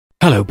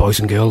Hello boys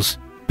and girls,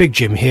 Big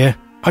Jim here.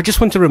 I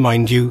just want to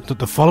remind you that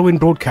the following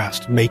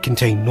broadcast may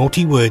contain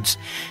naughty words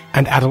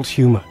and adult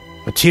humour.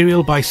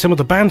 Material by some of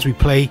the bands we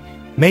play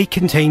may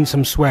contain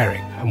some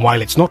swearing, and while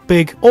it's not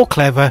big or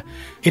clever,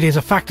 it is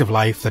a fact of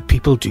life that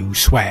people do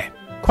swear,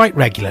 quite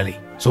regularly.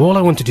 So all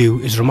I want to do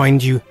is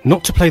remind you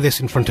not to play this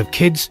in front of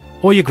kids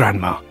or your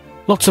grandma.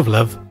 Lots of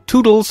love,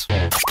 toodles!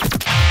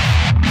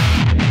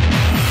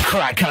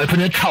 Crack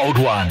open a cold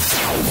one,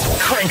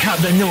 crank up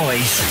the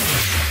noise,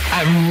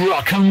 and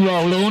rock and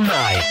roll all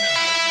night.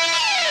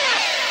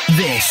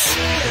 This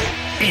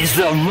is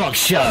the Rock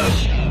Show,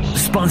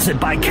 sponsored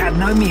by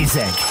Cadno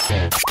Music.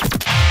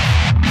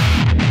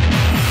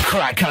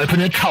 Crack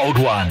open a cold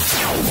one,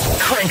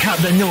 crank up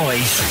the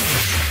noise,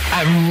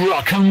 and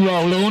rock and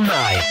roll all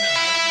night.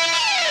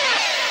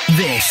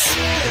 This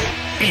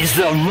is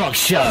the Rock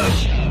Show,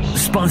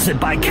 sponsored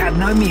by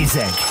Cadno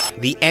Music.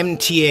 The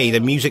MTA, the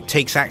Music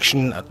Takes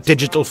Action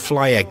digital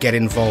flyer, get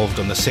involved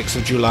on the 6th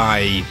of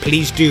July.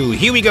 Please do.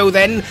 Here we go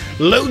then.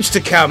 Loads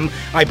to come.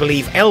 I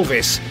believe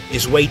Elvis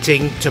is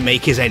waiting to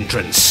make his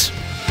entrance.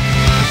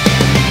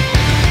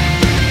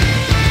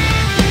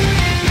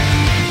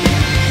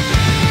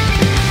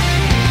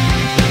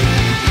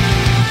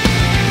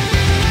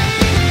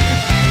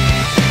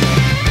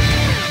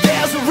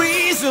 There's a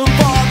reason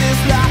for this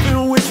life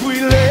in which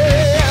we live.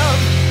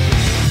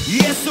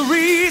 It's the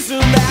reason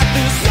that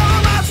there's so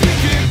much we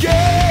can give.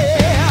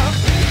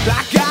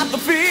 I got the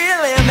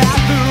feeling that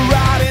the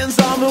writing's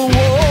on the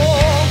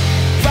wall.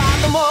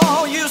 Find them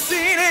all, you've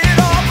seen it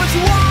all, but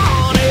you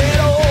want it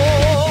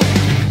all.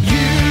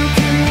 You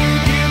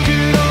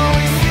could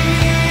always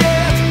see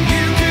it.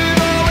 You could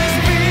always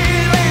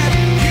feel it.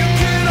 You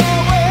could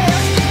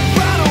always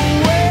run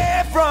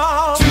away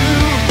from. Do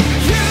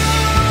you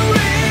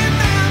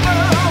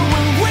remember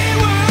when we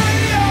were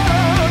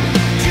young?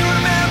 Do you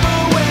remember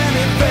when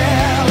it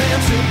fell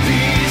into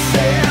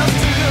pieces?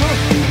 Do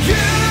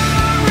you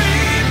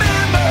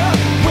remember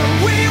when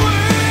we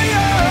were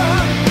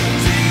young?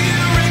 Do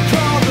you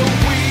recall that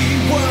we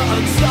were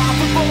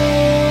unstoppable?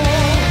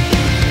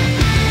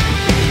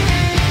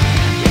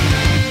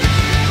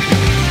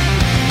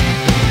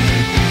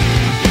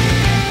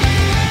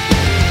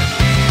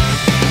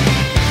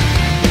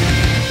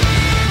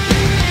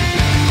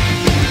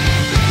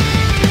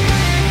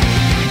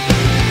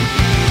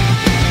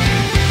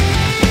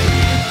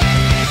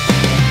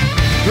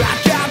 I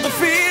got the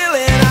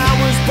feeling I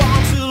was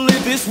born to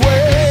live this way.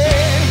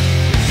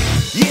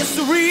 It's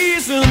the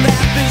reason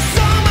that there's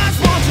so much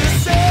more to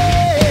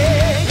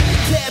say.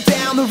 Tear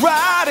down the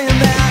writing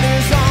that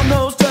is on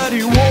those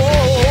dirty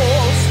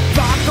walls.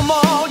 Rock them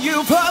all,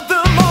 you've heard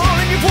them all,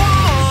 and you've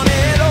won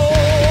it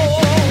all.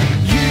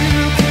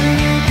 You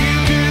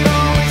could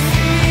always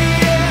see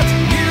it.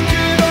 You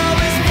could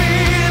always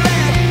feel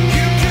it.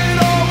 You could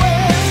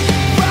always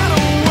run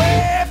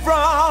away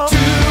from. Do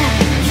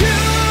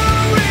you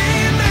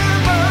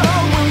remember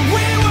when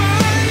we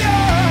were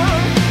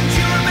young? Do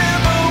you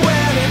remember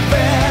when it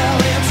fell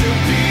into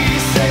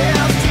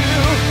pieces? Do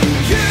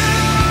you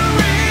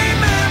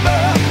remember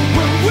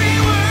when we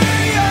were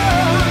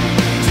young?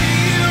 Do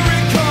you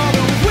recall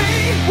that we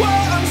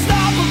were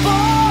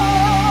unstoppable?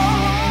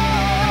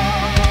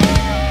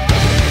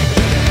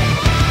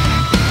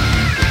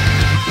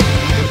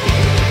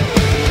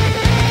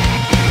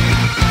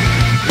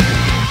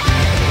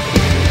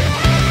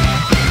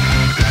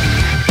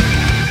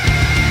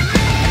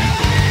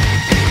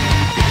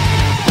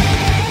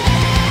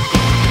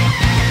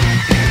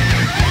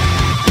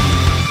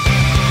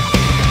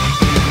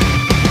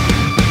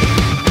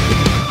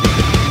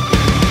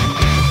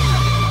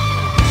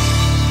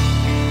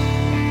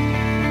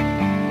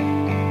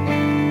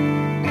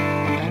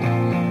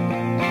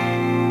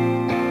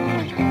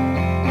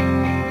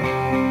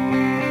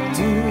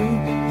 Do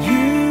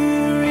you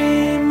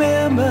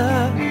remember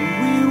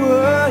we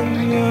were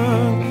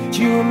young? Do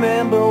you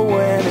remember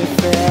when it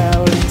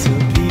fell into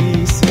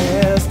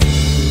pieces? Do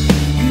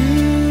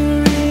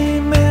you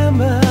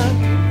remember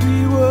we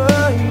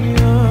were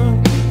young?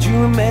 Do you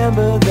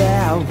remember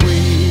that we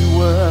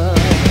were?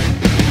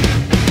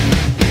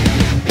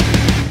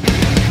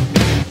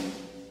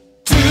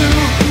 Do you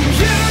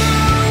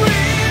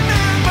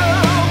remember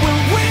when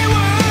we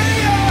were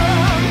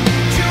young?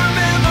 Do you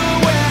remember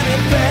when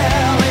it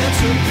fell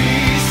into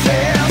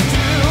pieces?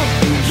 Do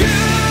you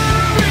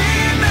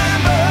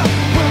remember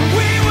when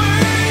we were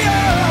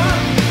young?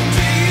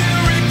 Do you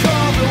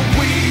recall that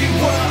we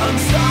were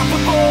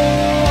unstoppable?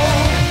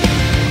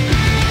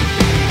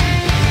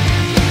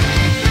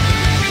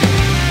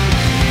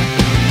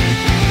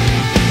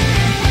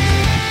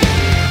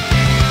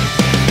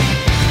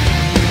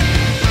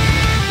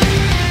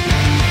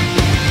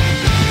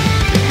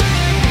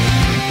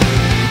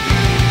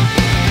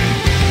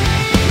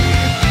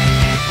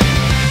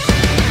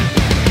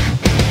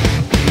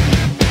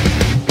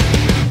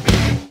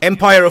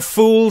 Empire of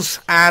Fools,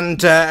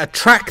 and a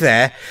track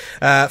there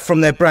from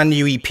their brand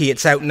new EP.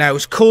 It's out now.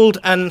 It's called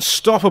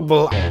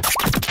Unstoppable.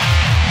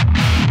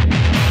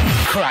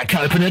 Crack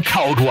open a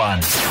cold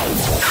one,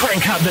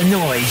 crank up the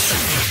noise,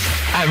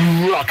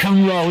 and rock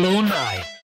and roll all night.